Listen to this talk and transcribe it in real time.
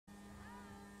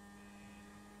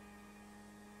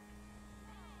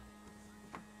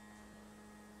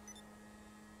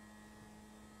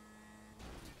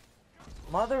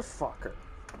Motherfucker.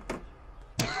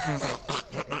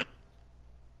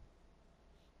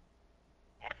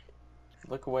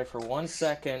 Look away for 1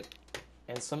 second,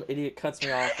 and some idiot cuts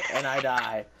me off, and I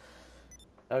die.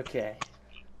 Okay.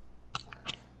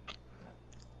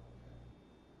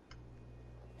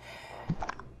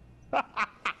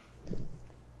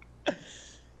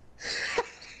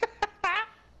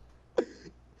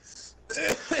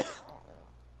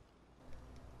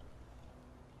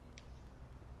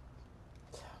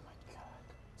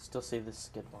 Still see the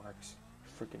skid marks.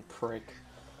 Freaking prick.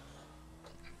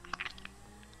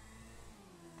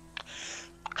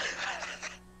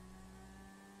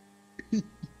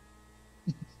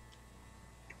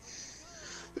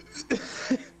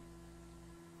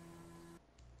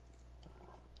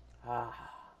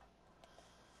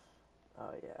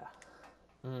 Oh yeah.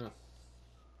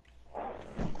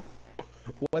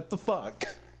 What the fuck?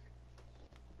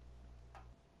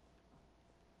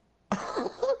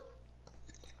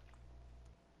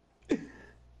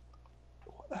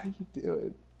 What are you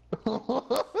doing?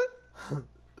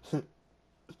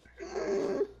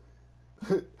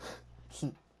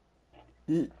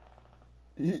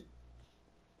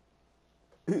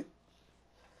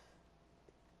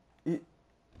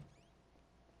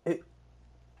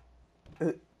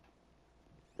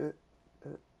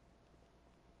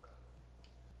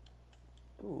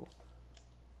 Ooh.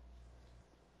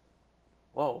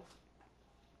 Whoa.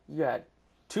 You got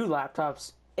 2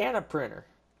 laptops and a printer.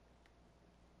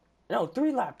 No,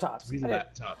 3 laptops. 3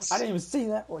 laptops. I didn't even see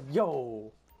that one.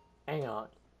 Yo. Hang on.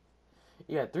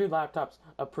 You got 3 laptops,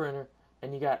 a printer,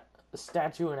 and you got a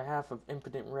statue and a half of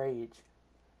impotent rage.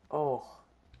 Oh.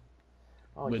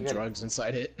 With drugs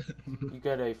inside it. You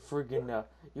got a friggin'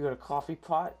 you got a coffee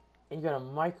pot, and you got a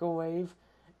microwave,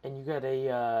 and you got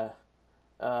a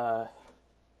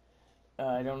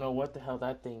I don't know what the hell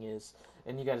that thing is,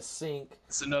 and you got a sink.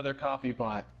 It's another coffee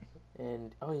pot.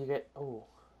 And you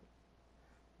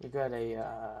got a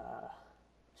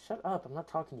shut up! I'm not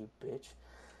talking to you, bitch.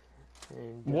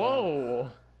 And whoa!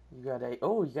 You got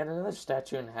another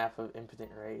statue and a half of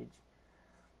impotent rage.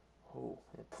 Oh,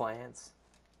 and plants.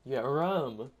 You got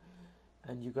rum,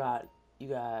 and you got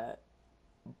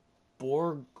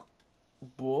Borgbok.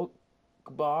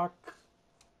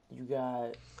 You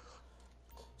got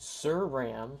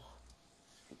Suram.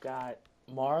 You got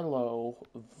Marlowe,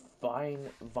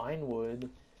 Vinewood,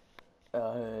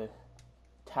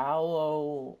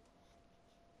 Tallow.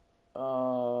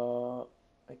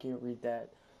 I can't read that.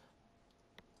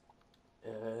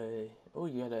 Oh,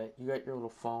 you got your little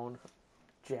phone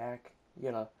jack.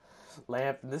 You got a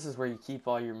lamp, and this is where you keep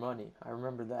all your money. I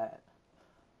remember that.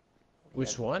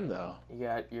 Which one though? You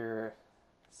got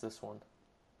it's this one.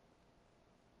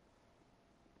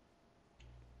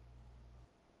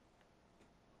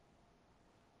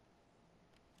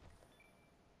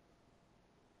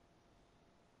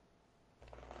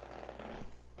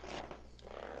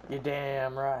 You're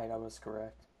damn right, I was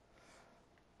correct.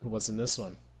 It wasn't this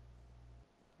one.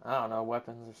 I don't know,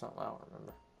 weapons or something, I don't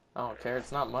remember. I don't care,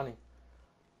 it's not money.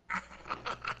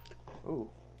 Ooh.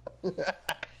 I'm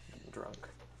drunk.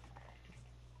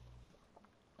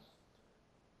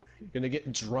 You're gonna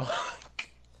get drunk.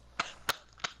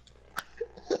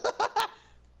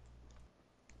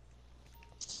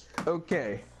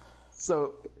 Okay.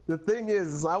 So, the thing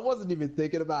is, I wasn't even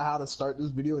thinking about how to start this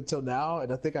video until now,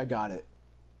 and I think I got it.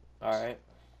 Alright.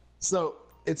 So,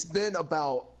 it's been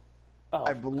about,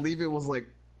 I believe it was like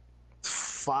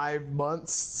 5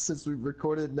 months since we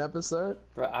recorded an episode.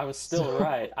 Bro, I was still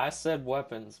right. I said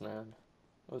weapons, man.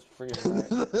 I was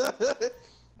freaking right.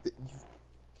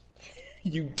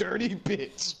 You dirty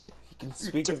bitch. You can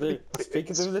speak through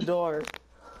the door.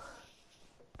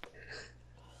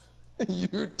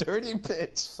 You dirty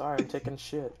bitch. Sorry, I'm taking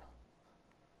shit.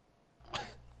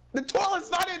 The toilet's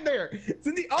not in there. It's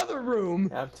in the other room.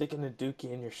 Yeah, I'm taking a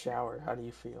dookie in your shower. How do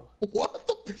you feel? What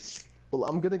the? Well,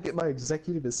 I'm gonna get my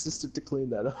executive assistant to clean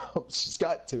that up. She's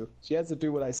got to. She has to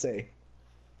do what I say.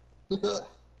 What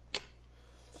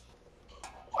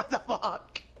the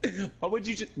fuck?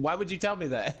 Why would you tell me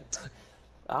that?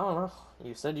 I don't know.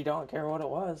 You said you don't care what it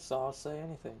was, so I'll say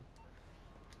anything.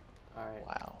 Alright.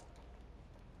 Wow.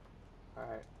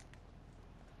 Alright.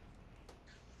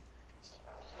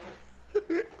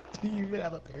 Do you even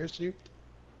have a parachute?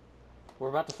 We're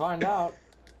about to find out.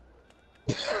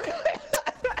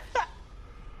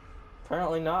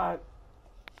 Apparently not.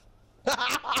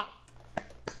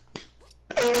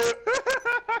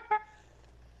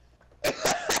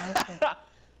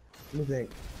 Let me think.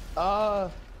 I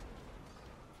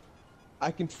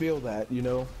can feel that, you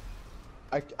know.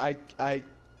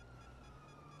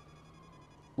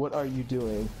 What are you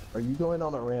doing? Are you going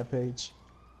on a rampage?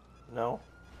 No.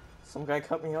 Some guy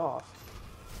cut me off.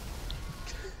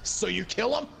 So you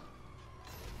kill him?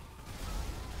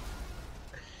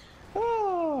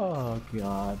 Oh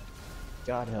God.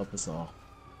 God help us all.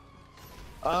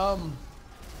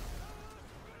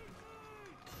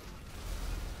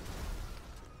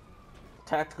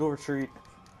 Tactical retreat.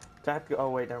 Tactical. Oh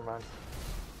wait, never mind.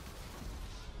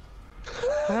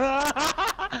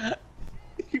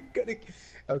 You're gonna.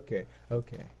 Okay. Look.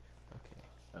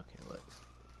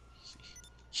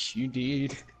 You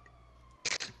need.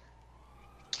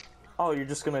 Oh, you're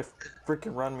just gonna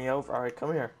freaking run me over. All right,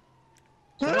 come here.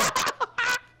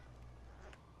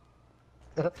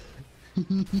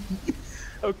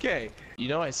 Okay. You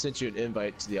know I sent you an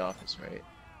invite to the office, right?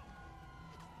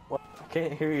 What? I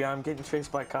can't hear you. I'm getting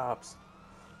chased by cops.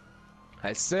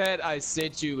 I said I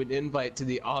sent you an invite to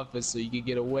the office so you could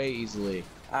get away easily.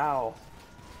 Ow.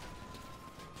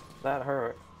 That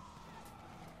hurt.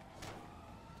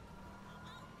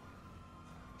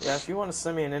 Yeah, if you want to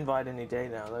send me an invite any day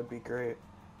now, that'd be great.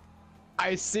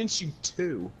 I sent you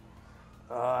 2.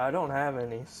 I don't have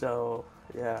any, so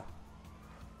yeah.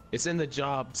 It's in the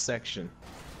job section.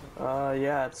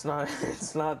 Yeah, it's not.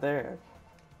 It's not there.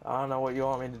 I don't know what you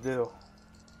want me to do.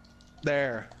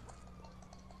 There.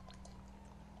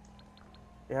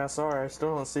 Yeah, sorry, I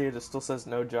still don't see it. It still says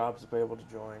no jobs available to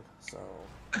join. So.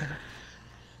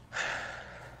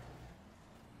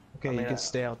 Okay, I mean, you can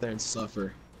stay out there and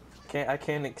suffer. I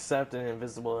can't accept an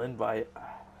invisible invite.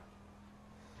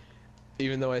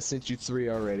 Even though I sent you 3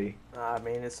 already. I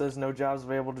mean, it says no jobs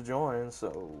available to join,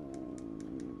 so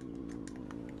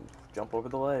jump over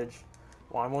the ledge.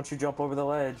 Why won't you jump over the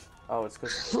ledge? Oh, it's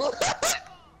because.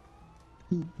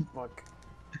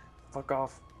 Fuck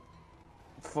off.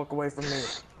 Fuck away from me.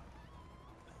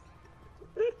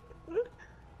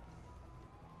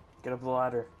 Get up the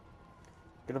ladder.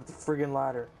 Get up the friggin'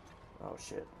 ladder. Oh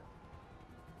shit.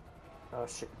 Oh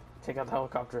shit. Take out the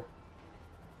helicopter.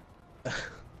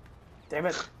 Damn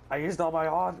it. I used all my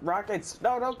rockets.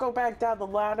 No, don't go back down the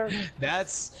ladder.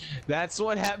 That's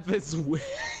what happens with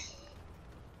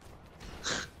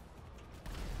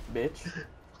Bitch.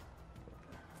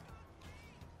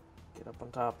 Get up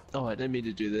on top. Oh, I didn't mean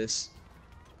to do this.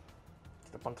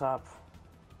 Get up on top.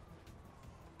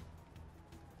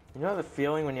 You know the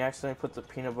feeling when you accidentally put the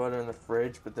peanut butter in the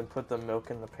fridge, but then put the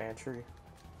milk in the pantry?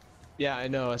 Yeah, I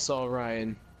know. I saw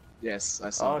Ryan. Yes, I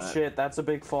saw that. Oh shit, that's a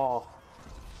big fall.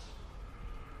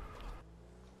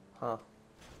 Huh.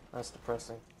 That's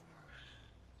depressing.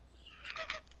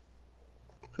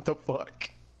 What the fuck?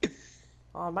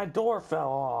 Oh, my door fell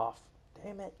off.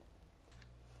 Damn it.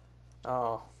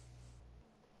 Oh.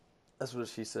 That's what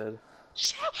she said.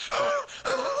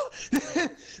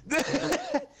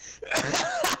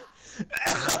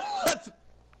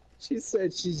 She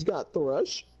said she's got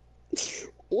thrush.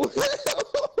 What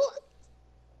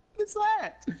is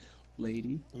that?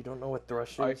 Lady. You don't know what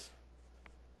thrush is?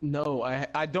 No,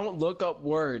 I don't look up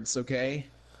words, okay?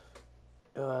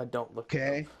 Don't look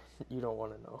okay. It up. You don't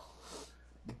want to know.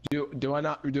 Do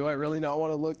I really not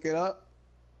want to look it up?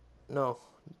 No.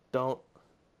 Don't.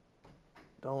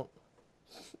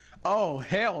 Oh,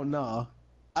 hell no.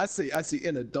 I see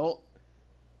an adult.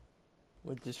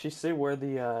 Wait, did she say where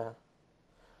the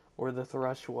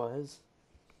thrush was?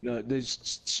 No,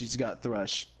 she's got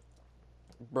thrush.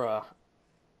 Bruh.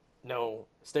 No.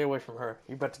 Stay away from her.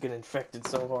 You're about to get infected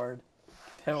so hard.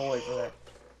 Hell away from that.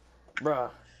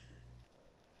 Bruh.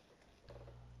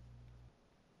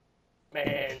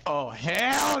 Man. Oh,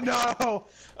 hell no!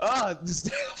 Just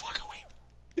stay the fuck away.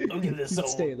 Look at this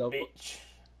old bitch.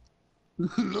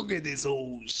 Look at this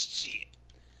old shit.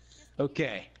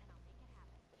 Okay.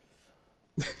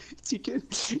 She can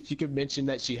mention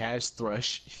that she has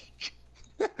thrush.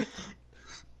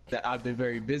 That I've been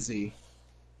very busy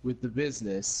with the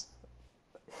business.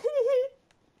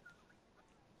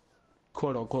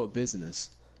 Quote unquote business.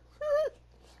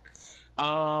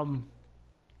 And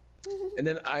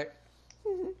then I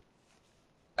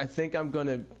think I'm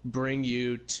gonna bring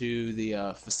you to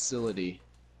the facility.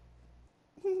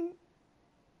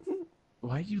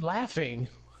 Why are you laughing?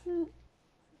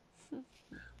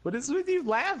 What is with you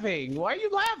laughing? Why are you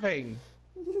laughing?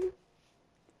 You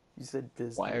said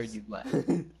business. Why are you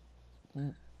laughing?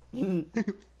 What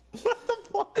the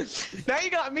fuck? Now you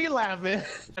got me laughing.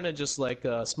 Kind of just like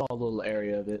a small little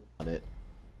area of it on it.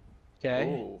 Okay.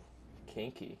 Ooh,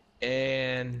 kinky.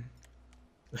 And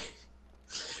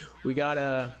we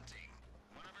gotta.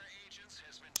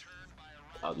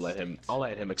 I'll let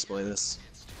him explain this.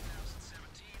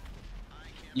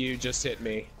 You just hit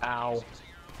me. Ow.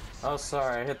 Oh,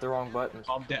 sorry, I hit the wrong button.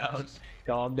 Calm down.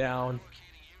 Calm down.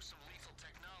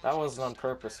 That wasn't on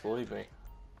purpose, believe me.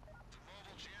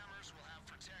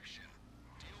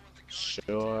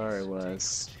 Sure it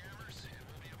was.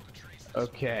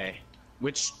 Okay.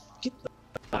 Which... Get the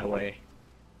my way.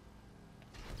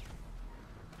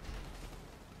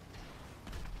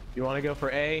 You want to go for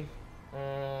A?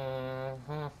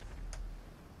 Mm-hmm.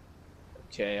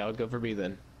 Okay, I'll go for B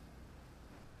then.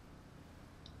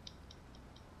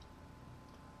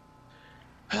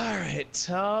 Alright,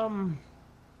 so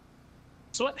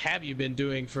what have you been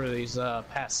doing for these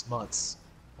past months?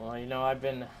 Well, you know, I've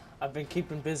been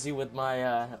keeping busy with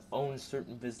my own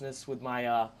certain business with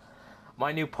my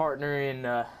my new partner in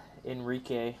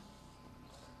Enrique.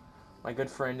 My good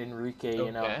friend Enrique,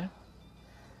 you know. Okay.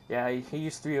 Yeah, he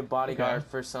used to be a bodyguard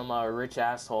for some rich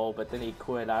asshole, but then he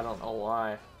quit. I don't know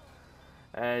why.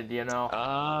 And you know,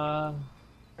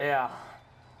 yeah.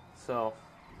 So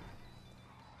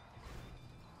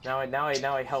now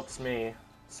he helps me.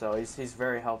 So he's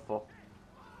very helpful.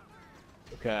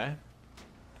 Okay.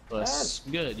 Well, that's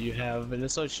good. You have an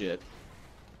associate.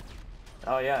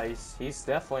 Oh yeah, he's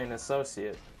definitely an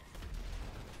associate.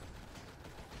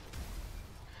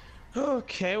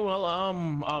 Okay, well,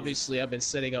 obviously I've been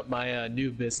setting up my new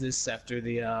business after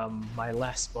the my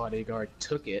last bodyguard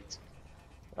took it.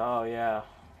 Oh yeah.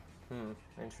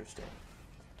 Interesting.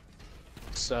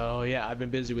 So yeah, I've been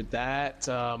busy with that.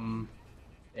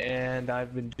 And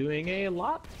I've been doing a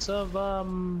lot of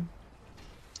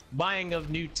buying of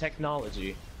new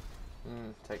technology.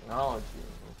 Technology.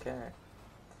 Okay.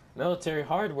 Military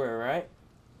hardware, right?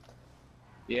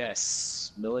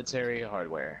 Yes, military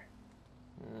hardware.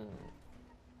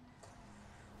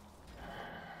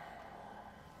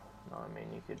 No, I mean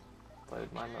you could play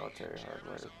with my military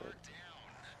hardware, but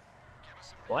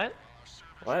What?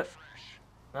 what?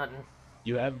 Nothing.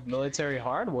 You have military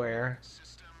hardware?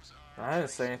 I didn't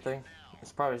say anything.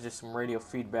 It's probably just some radio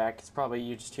feedback. It's probably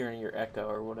you just hearing your echo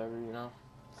or whatever, you know?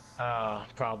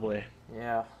 Probably.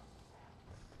 Yeah.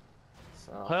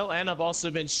 So. Well, and I've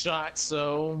also been shot,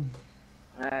 so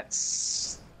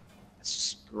that's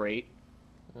just great.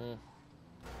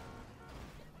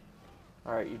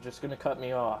 Alright, you're just gonna cut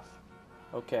me off.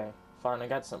 Okay, fine, I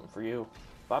got something for you.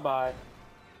 Bye-bye.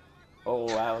 Oh,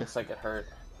 that looks like it hurt.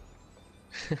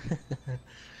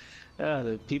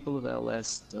 The people of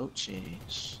LS don't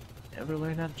change. Never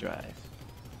learn how to drive.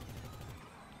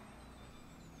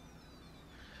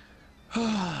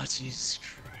 Oh, Jesus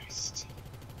Christ.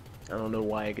 I don't know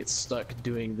why I get stuck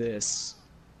doing this.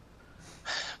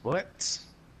 But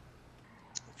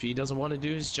if he doesn't want to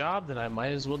do his job, then I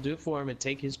might as well do it for him and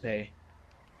take his pay.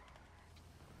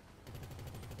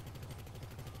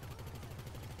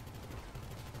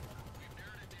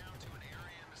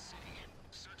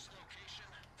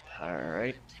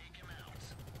 Alright.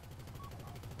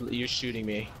 You're shooting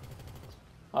me.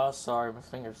 Oh, sorry, my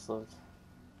finger slipped.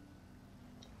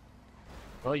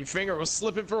 Well, your finger was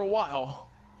slipping for a while.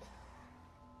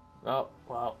 Oh,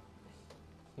 well.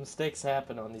 Mistakes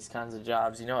happen on these kinds of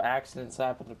jobs. You know, accidents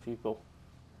happen to people.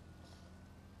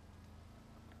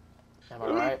 Am I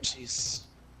right? Jeez.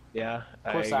 Yeah,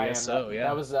 Of course I I am. guess so,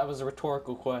 yeah. That was a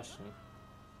rhetorical question.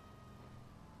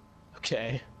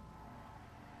 Okay.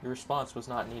 Your response was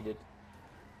not needed.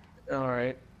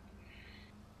 Alright.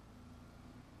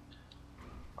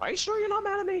 Are you sure you're not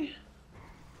mad at me?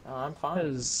 No, I'm fine.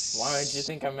 Why did you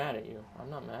think I'm mad at you?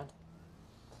 I'm not mad.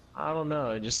 I don't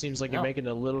know. It just seems like you're making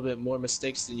a little bit more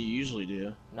mistakes than you usually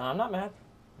do. No, I'm not mad.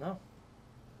 No.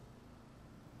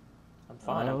 I'm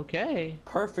fine. Okay. I'm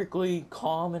perfectly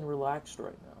calm and relaxed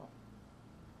right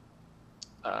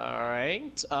now.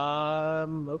 Alright.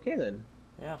 Okay then.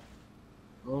 Yeah.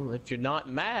 Well, if you're not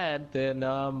mad, then,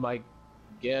 I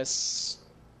guess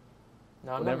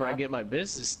No, I'm whenever not I mad. get my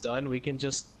business done, we can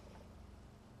just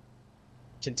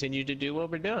continue to do what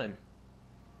we're doing.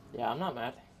 Yeah, I'm not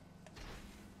mad.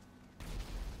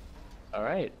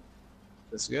 Alright.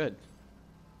 That's good.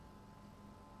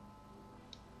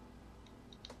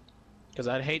 Because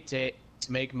I'd hate to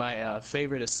make my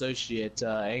favorite associate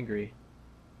angry.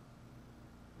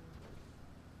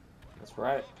 That's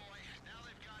right.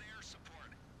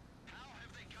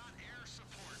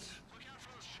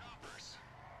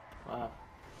 Wow.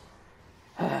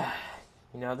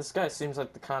 You know, this guy seems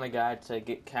like the kind of guy to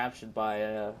get captured by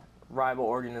a rival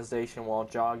organization while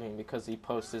jogging because he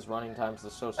posts his running times to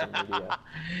social media.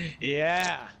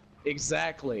 Yeah,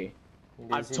 exactly.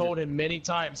 I've told him many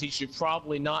times he should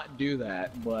probably not do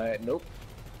that, but nope.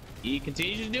 He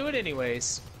continues to do it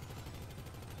anyways.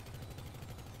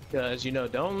 Because, you know,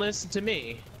 don't listen to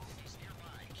me.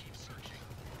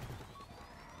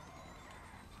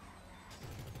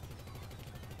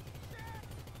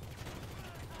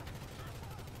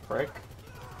 Prick.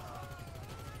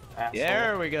 Asshole.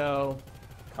 There we go.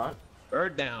 Cunt.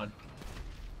 Bird down.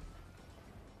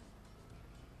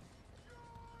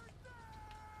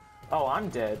 Oh, I'm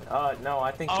dead. No,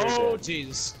 I think you're Oh, dead.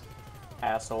 Jesus.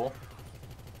 Asshole.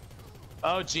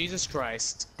 Oh, Jesus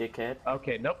Christ. Dickhead.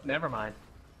 Okay, nope, never mind.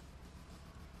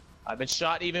 I've been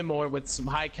shot even more with some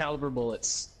high caliber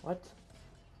bullets. What?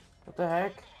 What the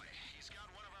heck?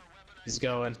 He's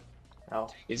going. Oh.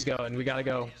 He's going. We gotta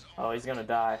go. Oh, he's gonna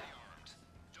die.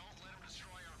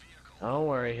 Don't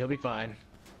worry, he'll be fine.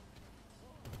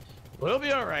 We'll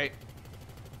be alright.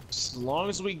 As long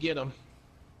as we get him.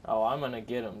 Oh, I'm gonna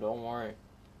get him. Don't worry.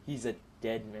 He's a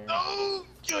dead man. Oh,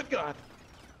 good God.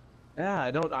 Yeah,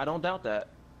 I don't doubt that.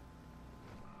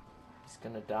 He's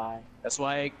gonna die. That's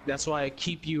why I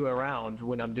keep you around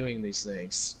when I'm doing these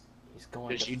things. He's going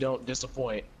Because to you don't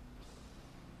disappoint.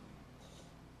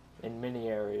 in many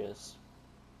areas.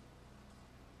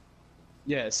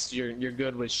 Yes, you're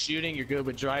good with shooting, you're good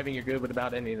with driving, you're good with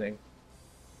about anything.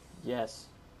 Yes.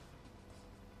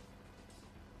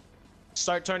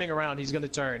 Start turning around, he's gonna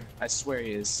turn. I swear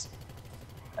he is.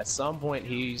 At some point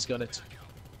he's gonna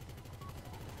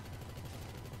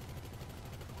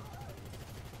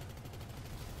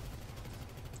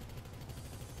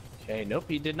Okay, nope,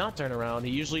 he did not turn around.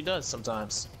 He usually does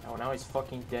sometimes. Oh, now he's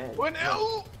fucking dead. What?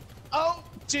 Oh! Oh!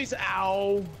 Jeez,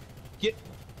 ow! Get...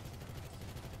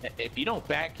 If you don't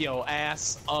back your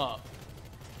ass up.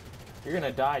 You're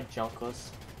gonna die,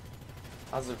 Junkless.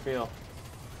 How's it feel?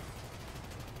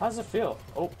 How's it feel?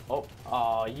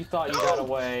 Oh, you thought you got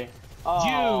away. Oh,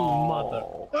 You mother...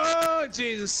 Oh,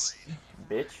 Jesus!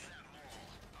 bitch.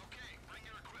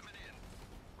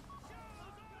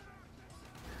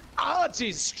 Oh,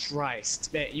 Jesus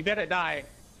Christ. Man, you better die.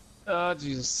 Oh,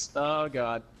 Jesus. Oh,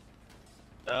 God.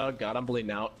 Oh, God, I'm bleeding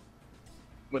out.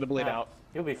 I'm gonna bleed out.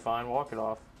 You'll be fine. Walk it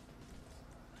off.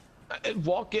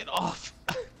 Walk it off.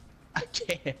 I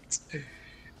can't.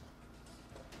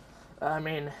 I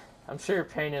mean, I'm sure your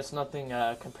pain is nothing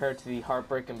compared to the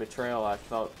heartbreak and betrayal I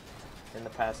felt in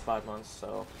the past 5 months,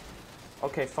 so...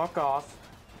 Okay, fuck off.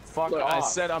 Fuck Look, off. I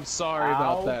said I'm sorry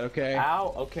about that, okay?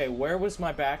 Ow. Okay, where was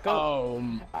my backup?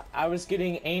 I was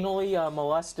getting anally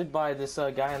molested by this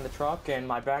guy in the truck, and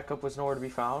my backup was nowhere to be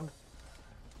found.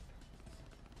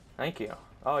 Thank you.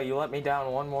 Oh, you let me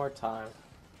down one more time.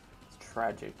 It's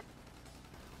tragic.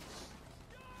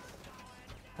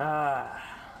 Ah.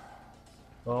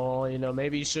 Well, you know,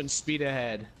 maybe you shouldn't speed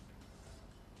ahead.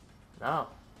 No.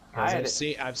 I've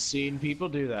seen people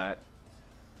do that.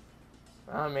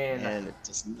 I mean, And it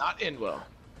does not end well.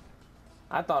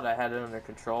 I thought I had it under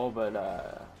control, but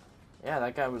yeah,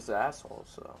 that guy was the asshole.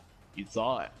 So. You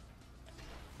thought.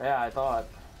 Yeah, I thought.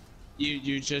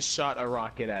 You just shot a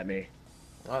rocket at me.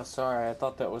 Oh, sorry. I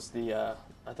thought that was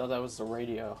the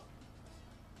radio.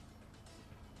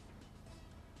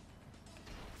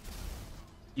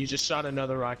 You just shot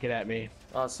another rocket at me.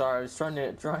 Oh, sorry. I was trying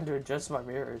to adjust my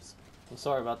mirrors. I'm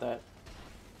sorry about that.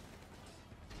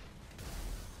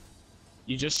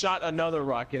 You just shot another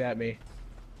rocket at me.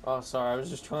 Oh, sorry. I was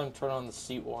just trying to turn on the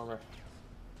seat warmer.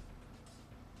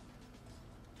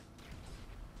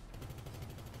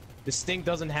 This thing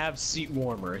doesn't have seat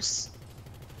warmers.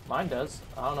 Mine does.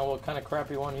 I don't know what kind of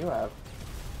crappy one you have.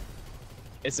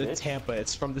 It's a Bitch. Tampa.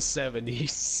 It's from the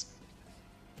 70s.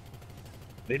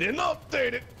 They didn't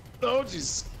update it. Oh,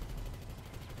 jeez.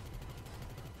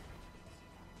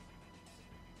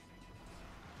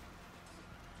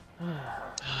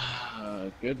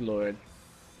 Good lord.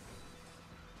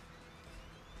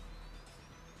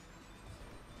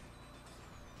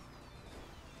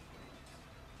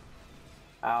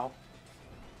 Ow.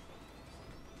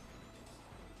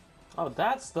 Oh,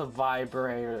 that's the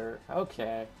vibrator.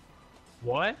 Okay.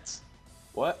 What?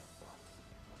 What?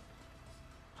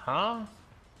 Huh?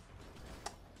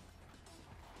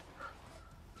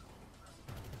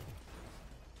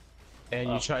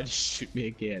 And you tried to shoot me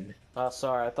again. Oh,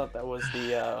 sorry. I thought that was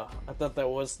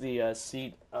the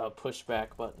seat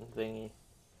pushback button thingy,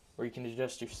 where you can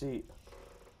adjust your seat.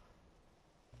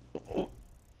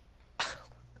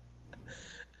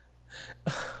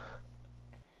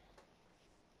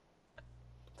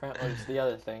 Apparently, it's the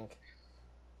other thing.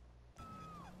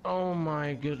 Oh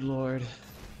my good lord.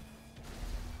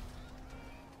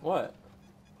 What?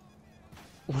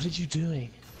 What are you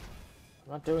doing?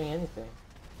 I'm not doing anything.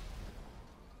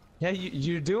 Yeah,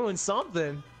 you're doing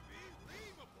something.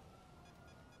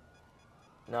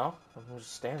 No, I'm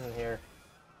just standing here.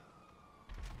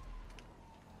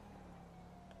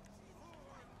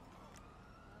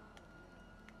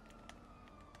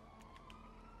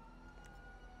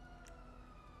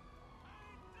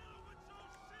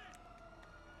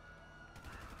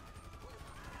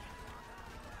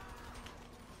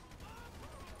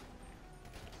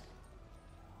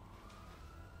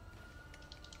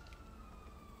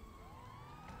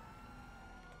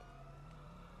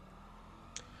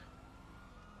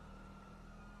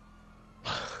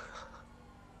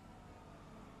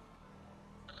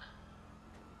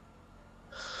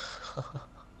 Oh,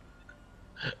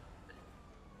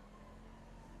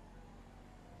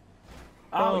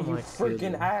 Oh you my freaking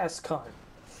goodness. ass cunt.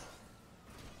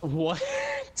 What?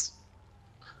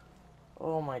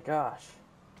 Oh my gosh.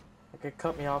 Like it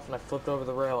cut me off and I flipped over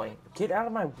the railing. Get out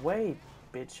of my way,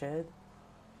 bitch head.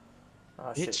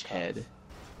 Oh shit, Bitch cops. head.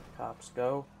 Cops,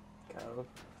 go. Go.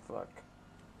 Fuck.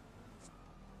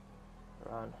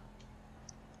 Run.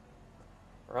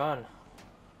 Run.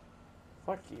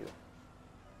 Fuck you.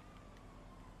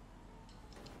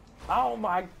 Oh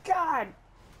my god!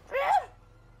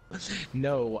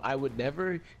 No, I would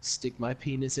never stick my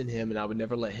penis in him, and I would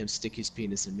never let him stick his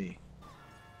penis in me.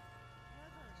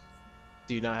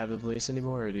 Do you not have the police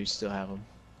anymore, or do you still have them?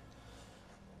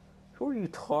 Who are you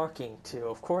talking to?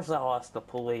 Of course I lost the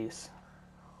police.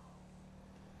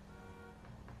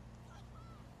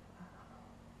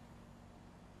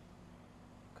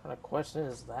 What kind of question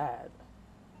is that?